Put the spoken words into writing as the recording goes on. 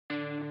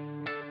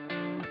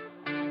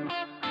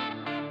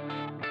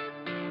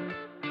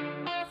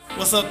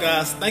What's up,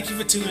 guys? Thank you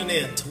for tuning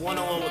in to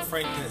 101 with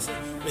Frank Pinson.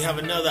 We have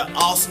another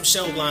awesome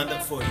show lined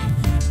up for you.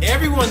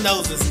 Everyone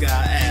knows this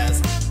guy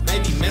as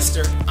maybe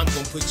Mr. I'm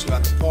going to put you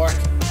out the park,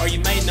 or you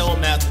may know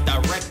him as the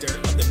director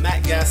of the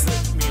Matt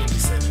Gaston Community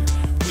Center.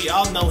 We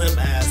all know him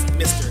as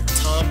Mr.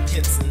 Tom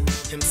Pinson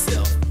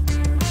himself.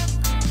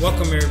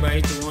 Welcome,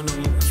 everybody, to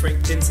 101 with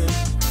Frank Pinson.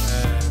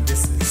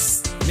 This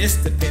is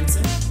Mr.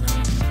 Pinson.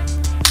 I'm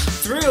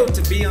thrilled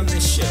to be on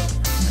this show.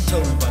 I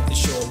told him about this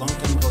show a long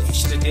time ago. He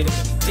should have did it,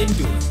 but he didn't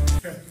do it.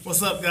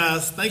 What's up,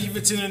 guys? Thank you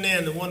for tuning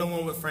in to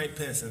 101 with Frank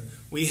Pinson.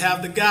 We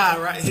have the guy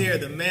right here,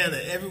 the man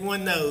that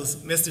everyone knows,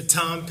 Mr.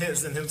 Tom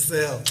Pinson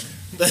himself.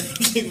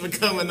 Thank you for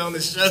coming on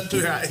the show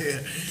right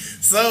here.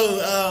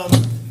 So,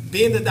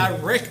 being the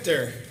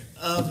director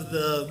of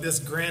this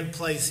grand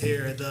place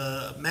here,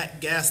 the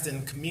Matt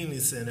Gaston Community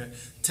Center,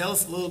 tell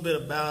us a little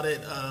bit about it.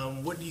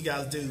 What do you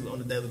guys do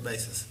on a daily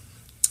basis?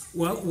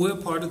 Well, we're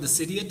part of the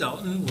city of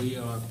Dalton. We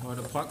are part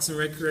of Parks and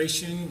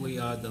Recreation. We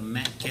are the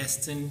Matt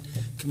Gaston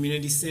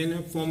Community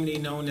Center, formerly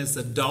known as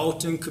the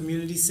Dalton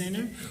Community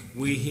Center.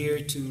 We're here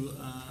to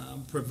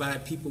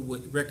provide people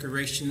with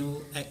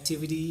recreational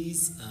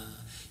activities,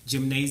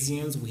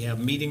 gymnasiums. We have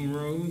meeting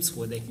rooms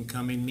where they can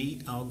come and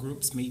meet. All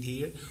groups meet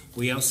here.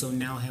 We also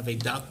now have a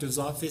doctor's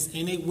office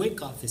and a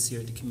WIC office here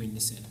at the community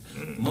center.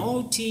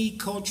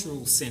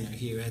 Multicultural center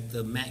here at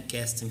the Matt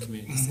Gaston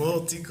Community Center.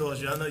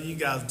 Multicultural. I know you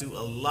guys do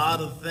a lot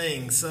of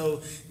things.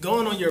 So,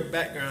 going on your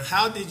background,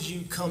 how did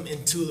you come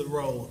into the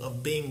role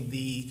of being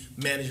the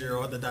manager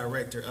or the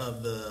director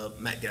of the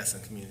Matt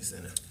Gaston Community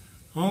Center?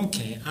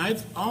 Okay,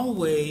 I've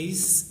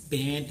always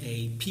been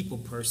a people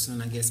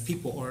person, I guess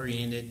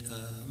people-oriented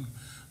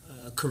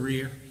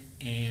career,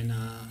 and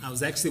I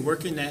was actually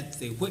working at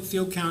the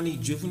Whitfield County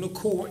Juvenile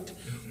Court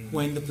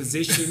when the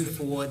position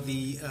for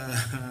the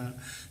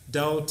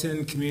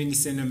Dalton Community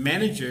Center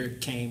manager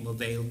came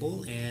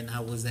available, and I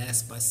was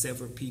asked by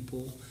several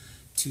people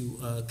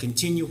to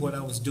continue what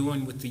I was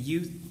doing with the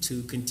youth,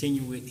 to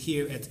continue it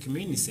here at the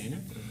community center.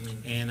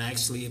 And I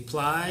actually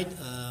applied,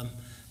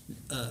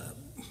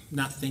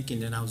 not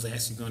thinking that I was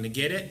actually going to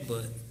get it,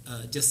 but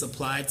just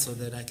applied so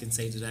that I can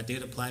say that I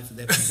did apply for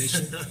that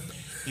position.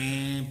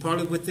 And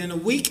probably within a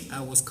week,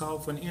 I was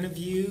called for an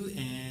interview,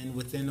 and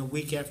within a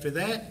week after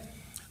that,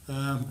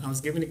 I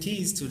was given the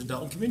keys to the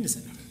Dalton Community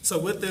Center. So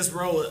with this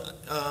role,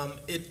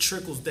 it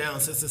trickles down,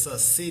 since it's a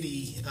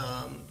city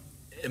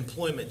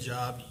employment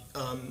job.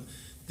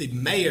 The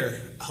mayor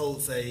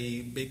holds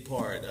a big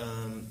part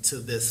to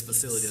this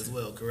facility as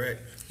well,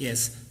 correct?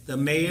 Yes, the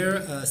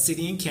mayor,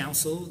 city and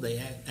council,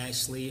 they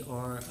actually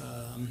are,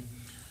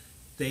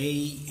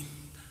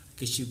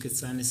 I guess you could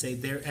kind of say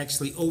they're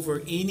actually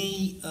over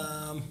any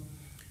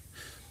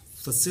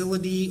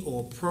facility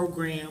or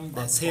program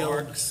that's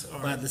held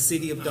by the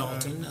city of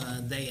Dalton.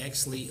 They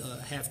actually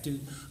have to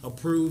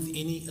approve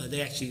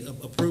they actually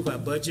approve our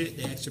budget.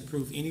 They actually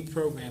approve any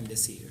program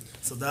that's here.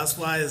 So that's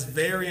why it's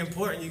very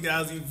important, you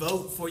guys, you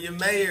vote for your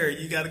mayor.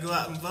 You got to go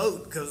out and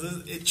vote, because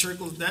it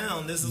trickles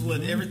down. This is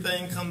what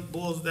everything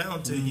boils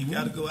down to. You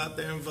got to go out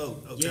there and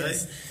vote, okay?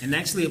 Yes, and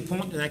actually a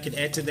point that I could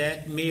add to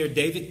that, Mayor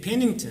David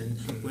Pennington,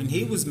 when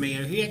he was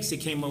mayor, he actually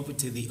came over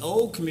to the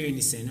old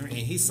community center, and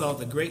he saw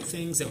the great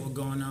things that were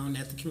going on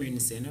at the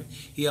community center.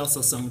 He also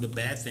saw some of the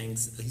bad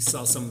things. He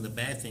saw some of the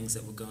bad things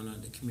that were going on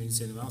at the community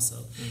center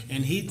also.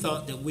 And he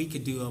thought that we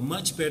could do a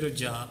much better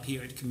job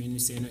here at the community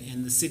center,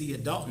 and the city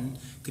of Dalton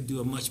could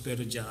do a much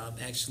better job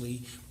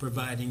actually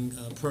providing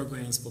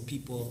programs for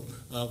people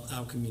of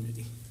our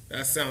community.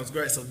 That sounds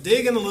great. So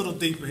digging a little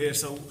deeper here.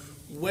 So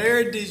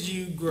where did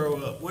you grow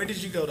up? Where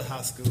did you go to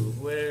high school?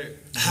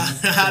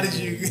 How did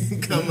you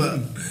come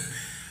up?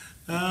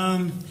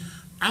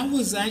 I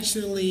was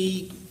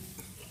actually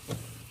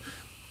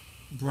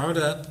brought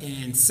up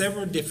in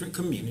several different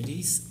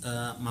communities.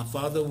 My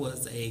father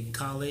was a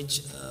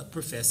college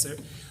professor.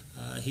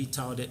 He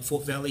taught at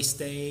Fort Valley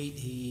State.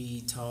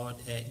 He taught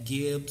at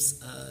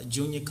Gibbs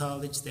Junior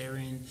College there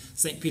in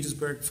St.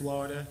 Petersburg,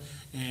 Florida.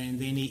 And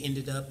then he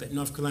ended up at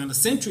North Carolina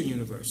Central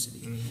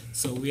University.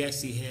 So we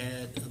actually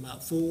had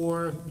about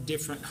 4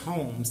 different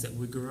homes that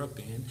we grew up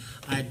in.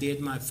 I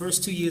did my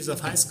first 2 years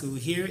of high school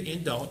here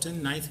in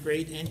Dalton, 9th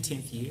grade and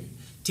 10th year.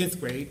 10th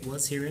grade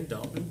was here in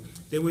Dalton.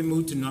 Then we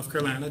moved to North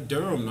Carolina,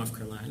 Durham, North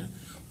Carolina,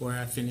 where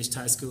I finished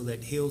high school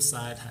at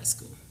Hillside High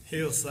School.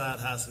 Hillside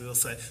High School.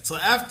 So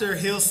after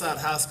Hillside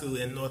High School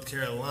in North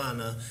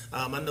Carolina,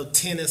 I know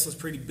tennis was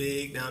pretty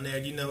big down there.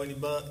 Do you know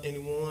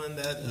anyone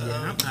that?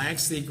 Yeah, I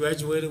actually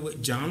graduated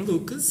with John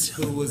Lucas,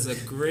 who was a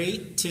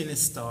great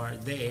tennis star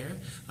there.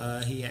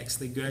 He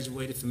actually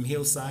graduated from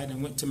Hillside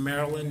and went to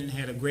Maryland and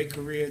had a great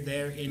career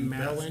there in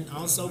Maryland.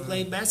 Also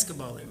played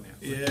basketball in Maryland.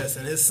 Yes,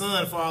 and his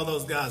son, for all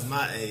those guys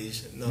my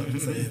age, know what I'm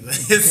saying?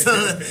 His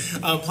son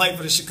played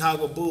for the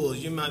Chicago Bulls.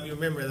 You might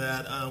remember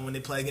that when they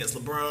played against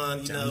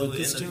LeBron. John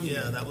Lucas Jr.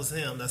 Yeah, that was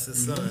him. That's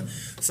his son.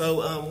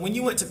 So when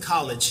you went to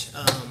college,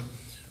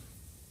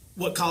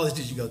 what college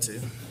did you go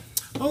to?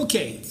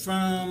 Okay,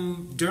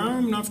 from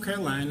Durham, North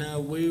Carolina,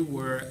 we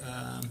were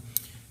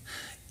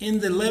In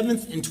the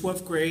 11th and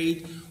 12th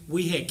grade,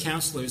 we had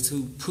counselors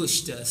who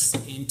pushed us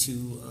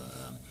into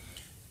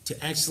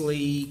to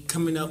actually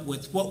coming up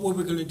with what we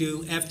were going to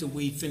do after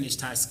we finished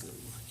high school.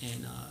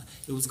 And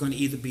it was going to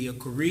either be a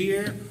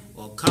career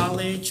or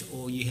college,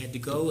 or you had to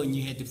go and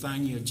you had to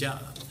find your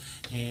job.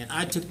 And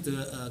I took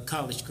the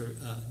college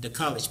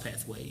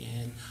pathway,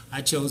 and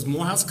I chose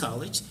Morehouse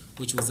College,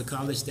 which was a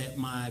college that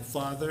my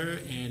father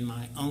and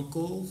my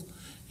uncle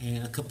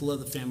and a couple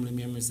other family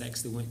members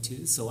actually went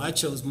to. So I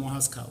chose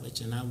Morehouse College,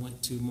 and I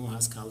went to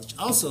Morehouse College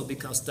also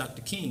because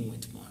Dr. King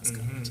went to Morehouse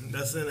College.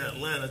 That's in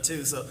Atlanta,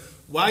 too. So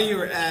while you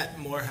were at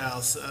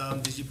Morehouse,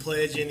 did you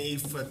pledge any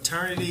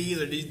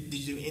fraternities or did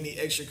you do any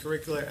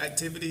extracurricular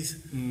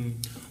activities?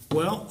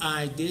 Well,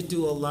 I did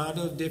do a lot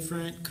of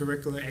different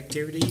curricular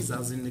activities. I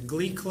was in the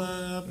Glee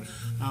Club.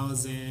 I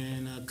was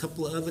in a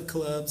couple of other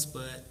clubs,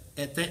 but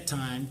at that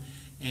time,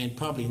 and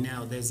probably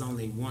now, there's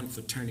only one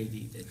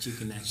fraternity that you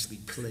can actually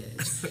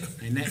pledge,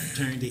 and that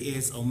fraternity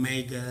is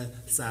Omega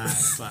Psi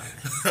Phi.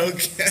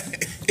 Okay,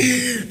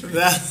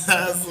 that's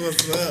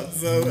what's up.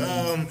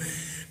 So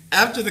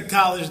after the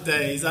college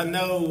days, I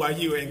know while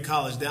you were in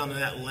college down in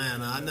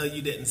Atlanta, I know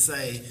you didn't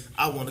say,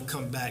 I want to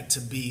come back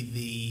to be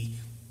the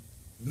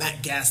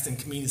Matt Gaston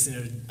Community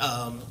Center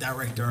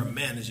director or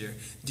manager.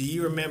 Do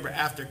you remember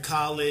after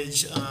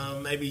college,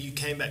 maybe you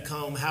came back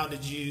home, how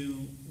did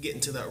you get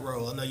into that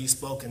role? I know you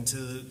spoken to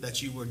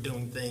that you were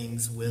doing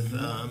things with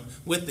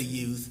the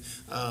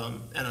youth,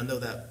 and I know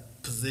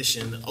that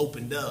position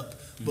opened up,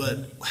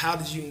 but how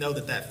did you know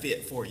that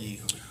fit for you?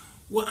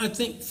 Well, I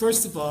think,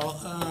 first of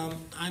all,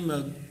 I'm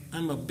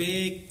a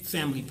big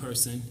family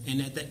person,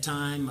 and at that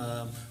time,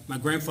 my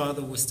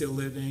grandfather was still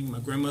living, my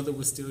grandmother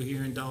was still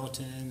here in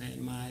Dalton,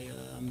 and my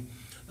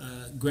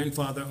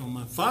grandfather on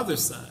my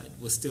father's side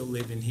was still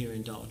living here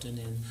in Dalton.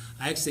 And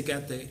I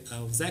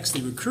was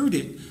actually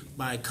recruited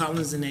by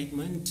Collins and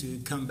Aikman to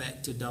come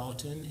back to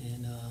Dalton,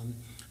 and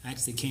I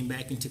actually came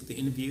back and took the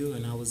interview,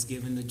 and I was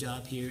given the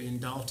job here in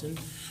Dalton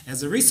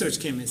as a research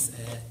chemist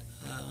at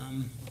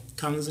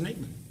Collins and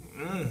Aikman.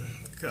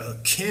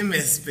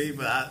 Chemist,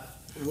 people.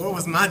 What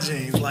was my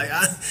genes? Like,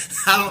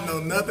 I don't know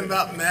nothing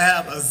about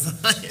math or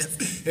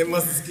science. It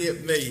must have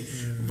skipped me.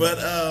 But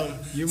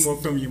you're more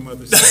from your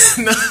mother's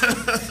side.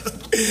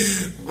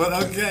 But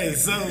okay,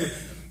 so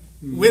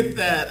with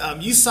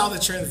that, you saw the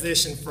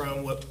transition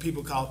from what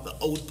people call the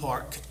old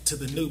park to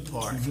the new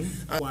park.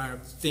 Why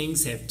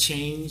things have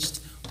changed.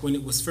 When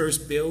it was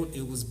first built,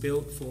 it was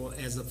built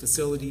as a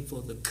facility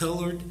for the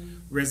colored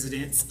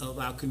residents of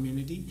our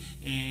community,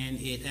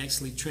 and it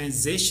actually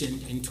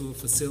transitioned into a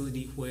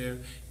facility where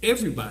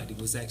everybody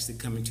was actually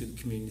coming to the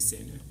community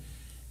center.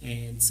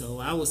 And so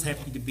I was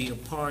happy to be a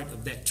part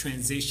of that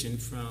transition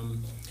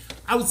from,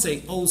 I would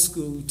say, old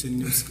school to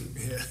new school.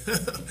 Yeah,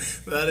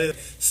 that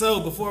is. So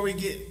before we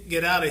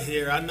get out of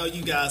here, I know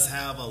you guys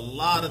have a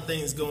lot of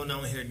things going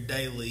on here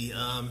daily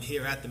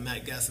here at the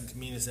Matt Gaston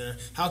Community Center.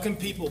 How can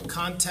people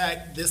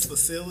contact this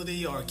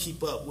facility or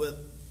keep up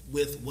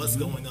with what's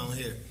going on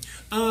here?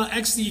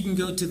 Actually, you can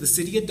go to the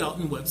City of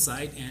Dalton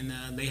website,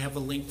 and they have a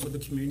link for the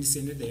community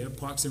center there,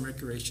 Parks and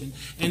Recreation.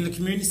 And the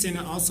community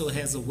center also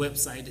has a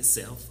website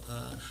itself.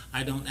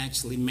 I don't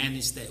actually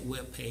manage that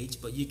web page,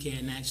 but you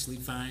can actually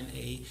find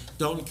a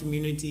Dalton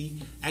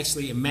community,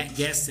 actually a Matt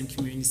Gaston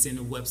Community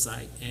Center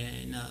website,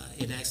 and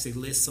it actually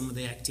lists some of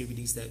the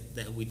activities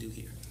that we do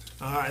here.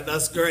 All right,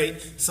 that's great.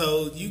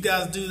 So you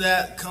guys do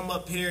that, come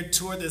up here,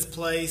 tour this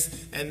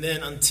place, and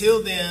then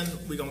until then,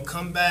 we're going to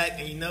come back,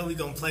 and we're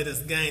going to play this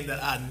game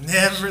that I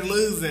never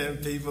lose in,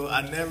 people.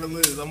 I never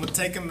lose. I'm going to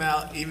take him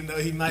out, even though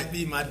he might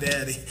be my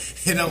daddy.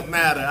 It don't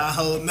matter. I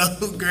hold no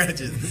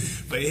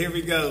grudges. But here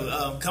we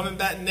go. Coming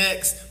back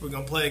next, we're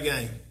going to play a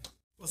game.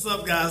 What's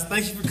up, guys?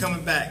 Thank you for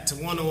coming back to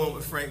 101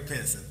 with Frank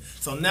Pinson.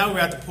 So now we're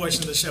at the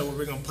portion of the show where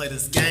we're going to play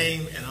this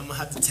game, and I'm going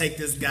to have to take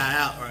this guy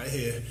out right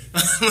here.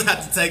 I'm going to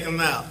have to take him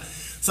out.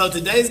 So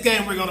today's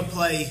game, we're going to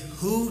play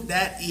Who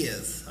That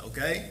Is,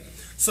 okay?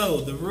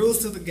 So the rules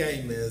to the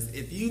game is,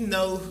 if you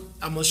know,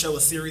 I'm going to show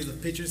a series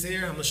of pictures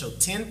here. I'm going to show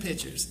 10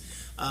 pictures.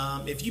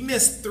 If you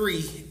miss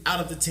 3 out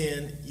of the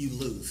 10, you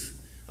lose,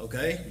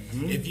 okay?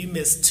 If you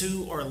miss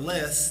 2 or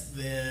less,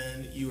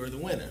 then you are the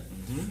winner.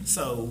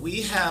 So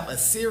we have a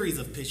series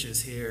of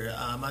pictures here.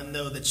 I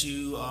know that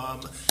you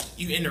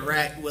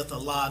interact with a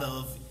lot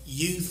of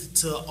youth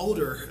to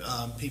older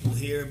people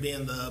here,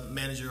 being the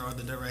manager or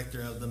the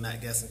director of the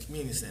Matt Gaston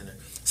Community Center.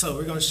 So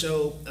we're going to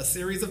show a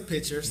series of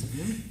pictures.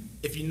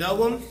 If you know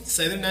them,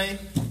 say their name.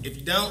 If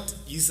you don't,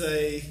 you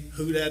say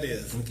who that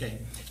is. Okay.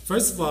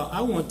 First of all,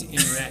 I want to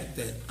interact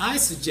that I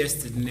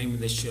suggested the name of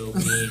the show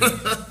being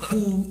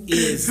Who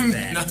Is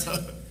That? No.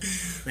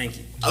 Thank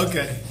you.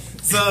 Okay.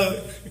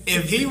 So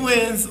if he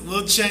wins,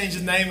 we'll change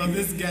the name of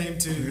this game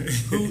to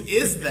Who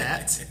Is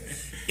That?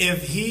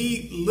 If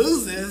he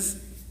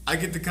loses, I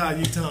get to call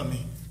you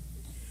Tommy.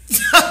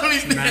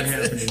 Tommy Not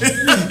happening.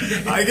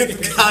 I get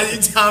to call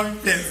you Tommy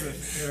Pinson.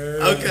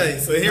 Okay,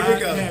 so here we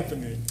go.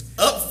 Happening.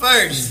 Up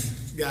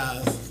first,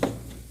 guys,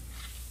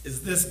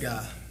 is this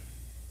guy.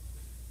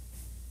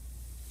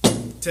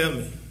 Tell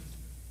me.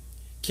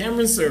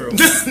 Cameron Searle.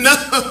 No.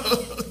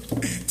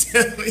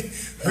 Tell me.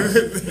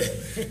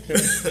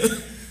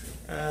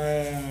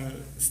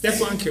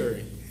 Stephon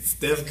Curry.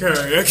 Steph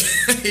Curry.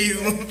 Okay. He's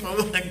one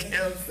for one.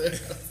 Cameron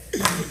Searle.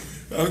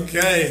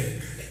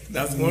 Okay.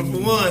 That's 1 for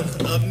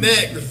 1. Up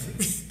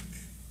next.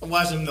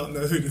 Watch him don't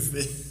know who this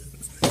is.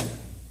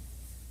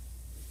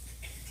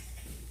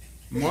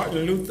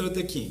 Martin Luther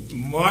the King.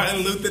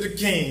 Martin Luther the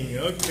King.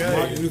 Okay.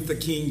 Martin Luther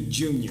King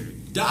Jr.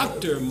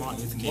 Dr.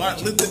 Martin Luther King.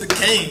 Martin Jr. Luther the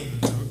King.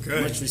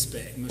 Okay. Much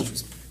respect. Much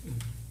respect.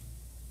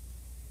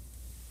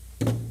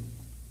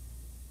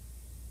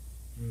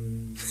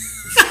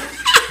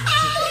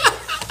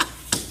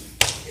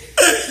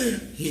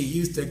 He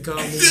used to call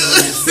me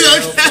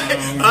himself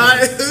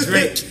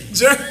Drake.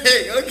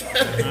 Drake,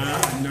 okay.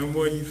 No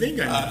more than you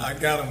think I know. I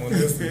got him on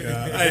this one,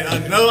 guys. Hey,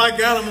 I know I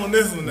got him on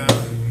this one now.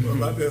 What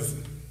about this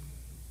one?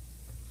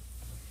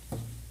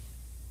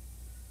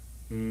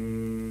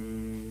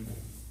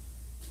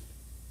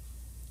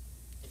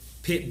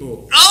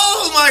 Pitbull.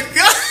 Oh my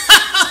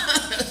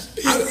gosh!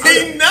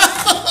 He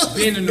knows!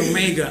 Being an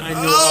Omega, I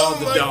know all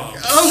the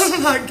dogs. Oh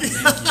my god!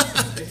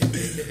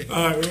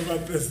 All right, what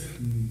about this?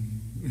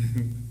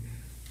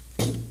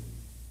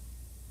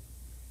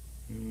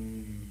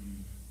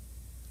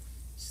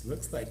 She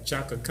looks like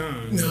Chaka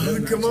Khan. No,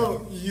 come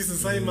on. You used to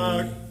say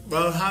my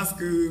high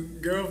school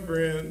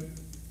girlfriend.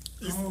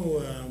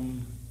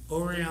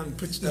 Orion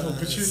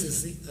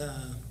Patrice.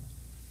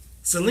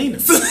 Selena.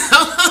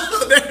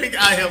 There we go.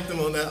 I helped him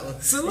on that one.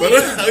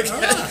 Selena. Okay.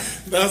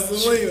 That's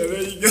Selena.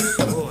 There you go.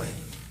 Boy.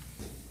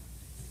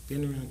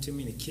 Been around too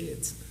many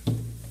kids.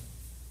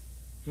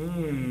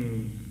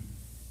 Gonna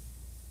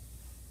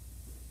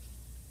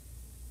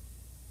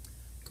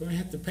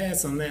have to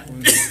pass on that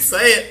one.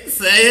 Say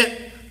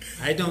it.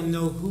 I don't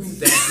know who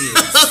that is.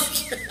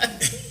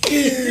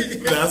 Okay.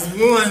 That's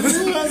one.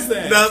 Who was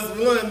that? That's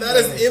one. That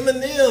is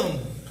Eminem.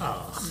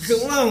 Oh.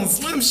 Come on,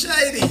 Slim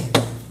Shady.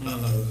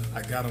 Uh-oh.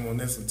 I got him on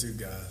this one too,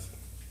 guys.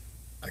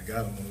 I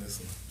got him on this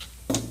one.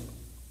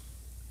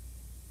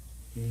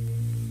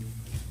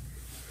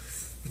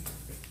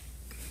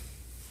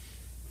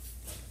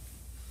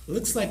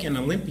 Looks like an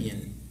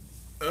Olympian.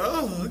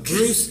 Oh, okay.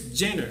 Bruce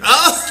Jenner.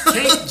 Oh.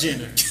 Kate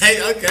Jenner.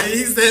 Okay,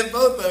 he said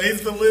both of them.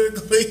 He's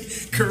politically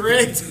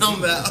correct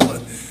on that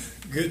one.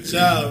 Good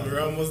job.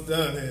 We're almost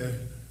done here.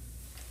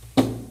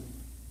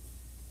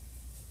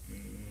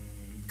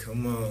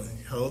 Come on.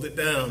 Hold it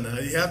down now.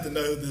 You have to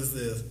know who this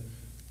is.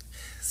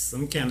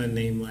 Some kind of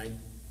name like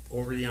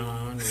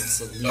Orion or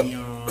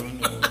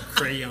Celeon or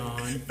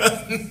Crayon.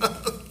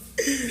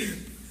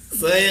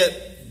 Say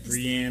it.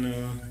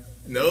 Brianna.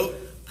 Nope.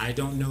 I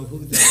don't know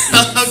who that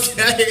is.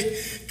 Okay.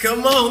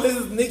 Come on. This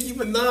is Nicki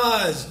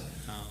Minaj.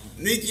 Oh.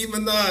 Nicki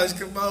Minaj.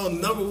 Come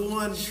on.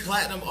 #1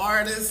 platinum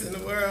artist in the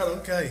world.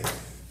 Okay.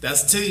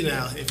 That's 2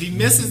 now. If he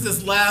misses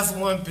this last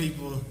one,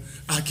 people,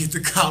 I get to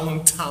call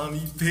him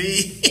Tommy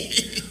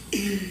P.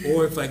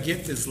 Or if I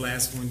get this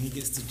last one, he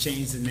gets to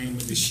change the name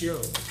of the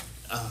show.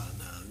 Oh,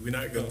 no. We're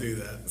not going to do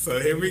that. So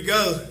here we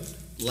go.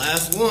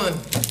 Last one.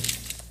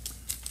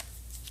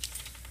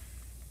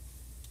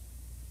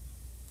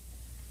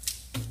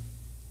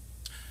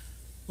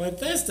 But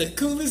that's the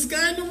coolest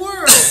guy in the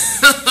world.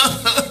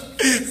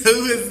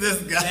 Who is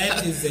this guy?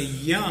 That is a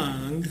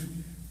young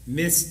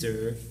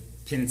Mr.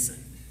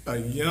 Pinson. A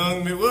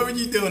young man. What were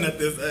you doing at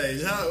this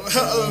age? How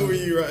old were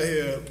you right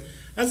here?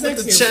 I was With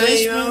actually the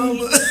chain on?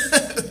 I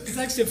was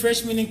actually a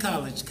freshman in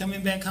college,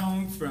 coming back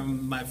home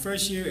from my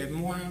first year at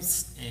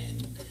Morehouse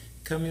and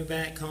coming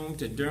back home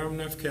to Durham,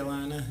 North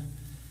Carolina,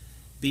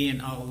 being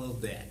all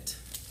of that.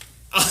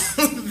 All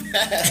of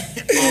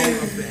that.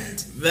 All of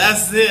that.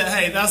 That's it.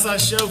 Hey, that's our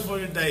show for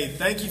today.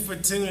 Thank you for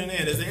tuning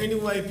in. Is there any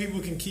way people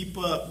can keep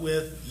up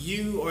with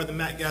you or the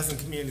Matt Gasson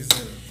Community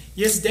Center?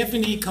 Yes,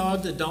 definitely call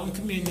the Dalton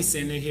Community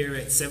Center here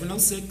at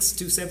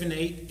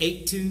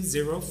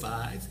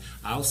 706-278-8205.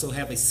 I also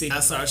have a city.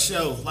 That's our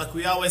show. Like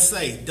we always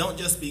say, don't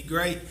just be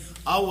great.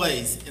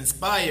 Always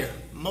inspire,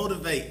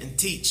 motivate, and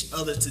teach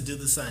others to do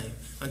the same.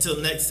 Until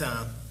next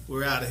time,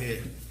 we're out of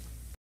here.